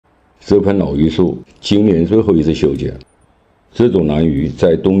这盆老榆树今年最后一次修剪。这种蓝榆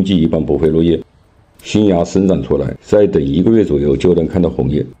在冬季一般不会落叶，新芽生长出来，再等1个月左右就能看到红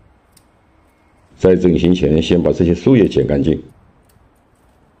叶。在整形前，先把这些树叶剪干净。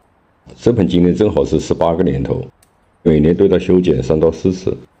这盆今年正好是18个年头，每年对它修剪3到4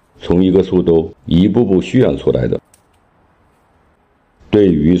次，从一个树兜一步步蓄养出来的。对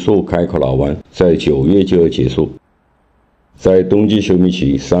榆树开口拿完，在9月就要结束。在冬季休谧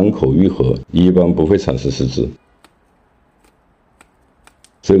期，伤口愈合，一般不会产生失枝。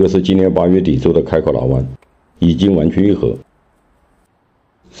这个是今年8月底做的开口拿完，已经完全愈合。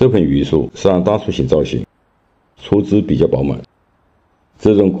这盆榆树是按大树形造型，出枝比较饱满。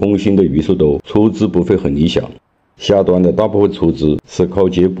这种空心的榆树兜出枝不会很理想，下端的大部分出枝是靠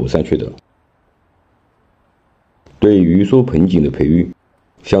接补上去的。对榆树盆景的培育，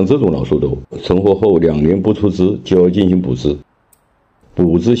像这种老树兜，成活后2年不出枝就要进行补枝。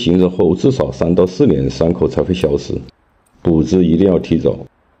补枝形成后至少3到4年伤口才会消失，补枝一定要提早。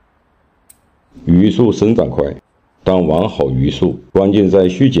榆树生长快，但玩好榆树关键在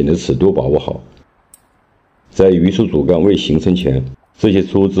续剪的尺度把握好。在榆树主干未形成前，这些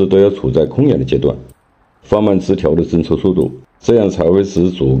出枝都要处在空养的阶段，放慢枝条的增抽速度，这样才会使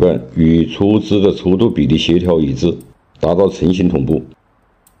主干与出枝的粗度比例协调一致，达到成型同步。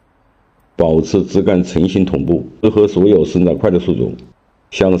保持枝干成型同步，适合所有生长快的树种，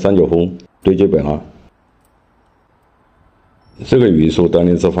像三角枫、对接本拉。这个榆树当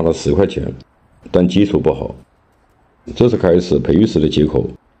年只花了10块钱，但基础不好。这是开始培育时的接口，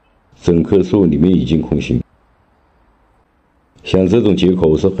整棵树里面已经空心。像这种接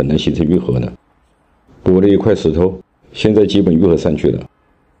口是很难形成愈合的。拨了一块石头，现在基本愈合上去了。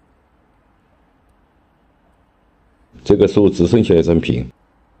这个树只剩下一层皮，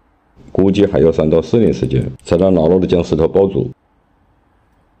估计还要3到4年时间才能牢牢的将石头包住。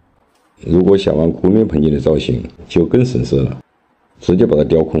如果想玩弧面盆景的造型，就更省事了，直接把它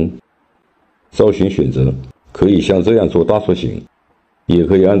雕空。造型选择可以像这样做大树形，也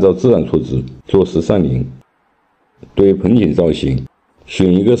可以按照自然出枝做13:0。对盆景造型，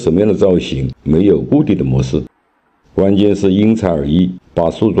选一个什么样的造型没有固定的模式，关键是因材而异，把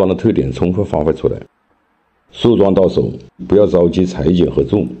树桩的特点充分发挥出来。树桩到手，不要着急裁剪和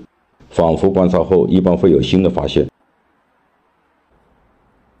种，反复观察后一般会有新的发现。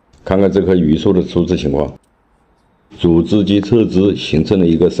看看这棵榆树的出枝情况，主枝及侧枝形成了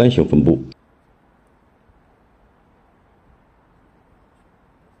一个扇形分布，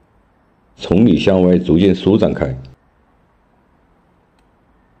从里向外逐渐舒展开。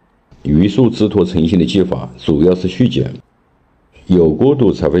榆树枝托成型的技法主要是续剪，有过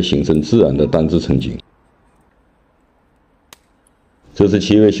渡才会形成自然的单枝成景。这是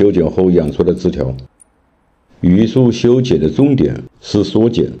7月修剪后养出的枝条。榆树修剪的重点是缩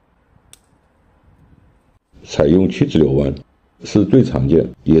剪，采用去枝留弯是最常见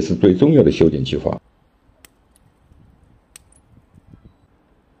也是最重要的修剪技法。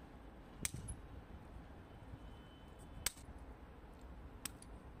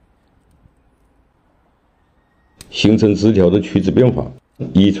形成枝条的曲直变法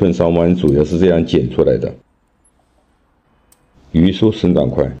，1寸3弯主要是这样剪出来的。榆树生长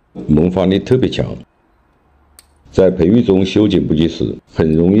快，萌发力特别强，在培育中修剪不及时，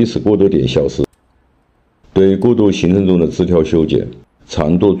很容易使过渡点消失。对过渡形成中的枝条修剪，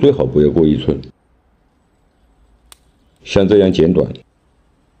长度最好不要过1寸，像这样剪短。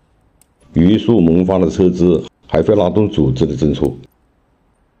榆树萌发的侧枝还会拉动主枝的增粗，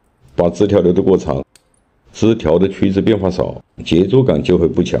把枝条留得过长，枝条的曲直变化少，节奏感就会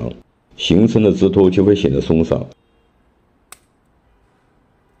不强，形成的枝托就会显得松散。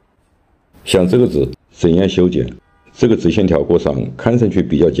像这个枝怎样修剪？这个直线条过上看上去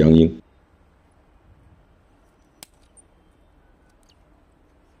比较僵硬，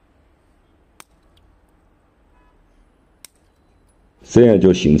这样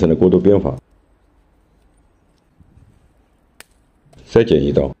就形成了过渡变法。再剪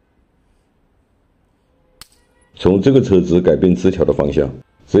一刀，从这个侧枝改变枝条的方向，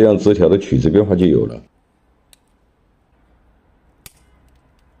这样枝条的曲直变化就有了。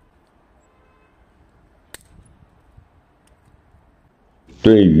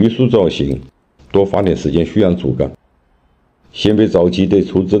对榆树造型，多花点时间蓄养主干，先别着急对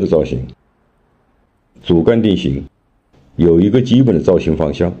出枝的造型。主干定型，有一个基本的造型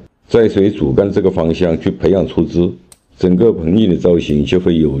方向，再随主干这个方向去培养出枝，整个盆景的造型就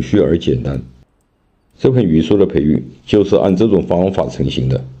会有序而简单。这盆榆树的培育就是按这种方法成型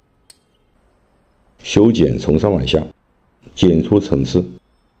的。修剪从上往下，剪出层次，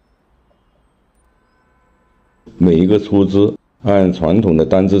每一个出枝按传统的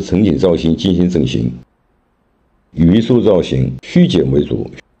单枝成景造型进行整形。榆树造型须剪为主，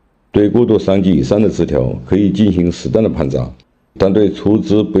对过度3级以上的枝条可以进行适当的盘扎，但对粗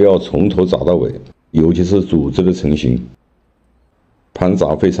枝不要从头扎到尾，尤其是主枝的成型。盘扎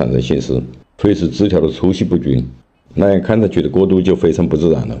会产生形式，会使枝条的粗细不均，那样看上去的过渡就非常不自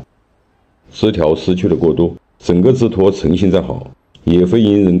然了。枝条失去了过渡，整个枝托成型再好，也会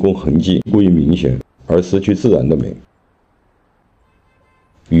因人工痕迹过于明显而失去自然的美。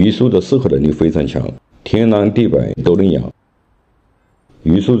榆树的适合能力非常强，天南地北都能养。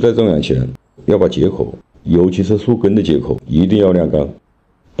榆树在种养前要把接口，尤其是树根的接口一定要晾干，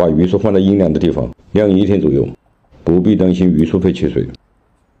把榆树放在阴凉的地方晾1天左右，不必担心榆树会缺水。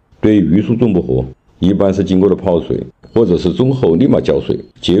对榆树种不活，一般是经过了泡水，或者是种后立马浇水，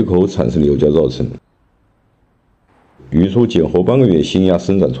接口产生瘤胶造成。榆树剪后半个月新芽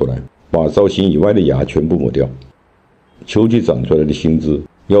生长出来，把造型以外的芽全部抹掉。秋季长出来的新枝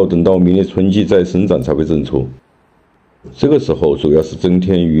要等到明年春季再生长才会正出，这个时候主要是增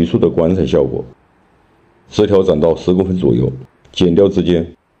添榆树的观赏效果。枝条长到10公分左右，剪掉枝尖，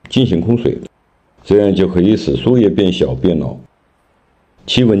进行控水，这样就可以使树叶变小变老。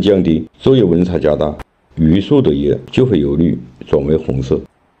气温降低，昼夜温差加大，榆树的叶就会由绿转为红色。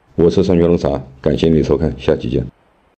我是三元龙茶，感谢你的收看，下期见。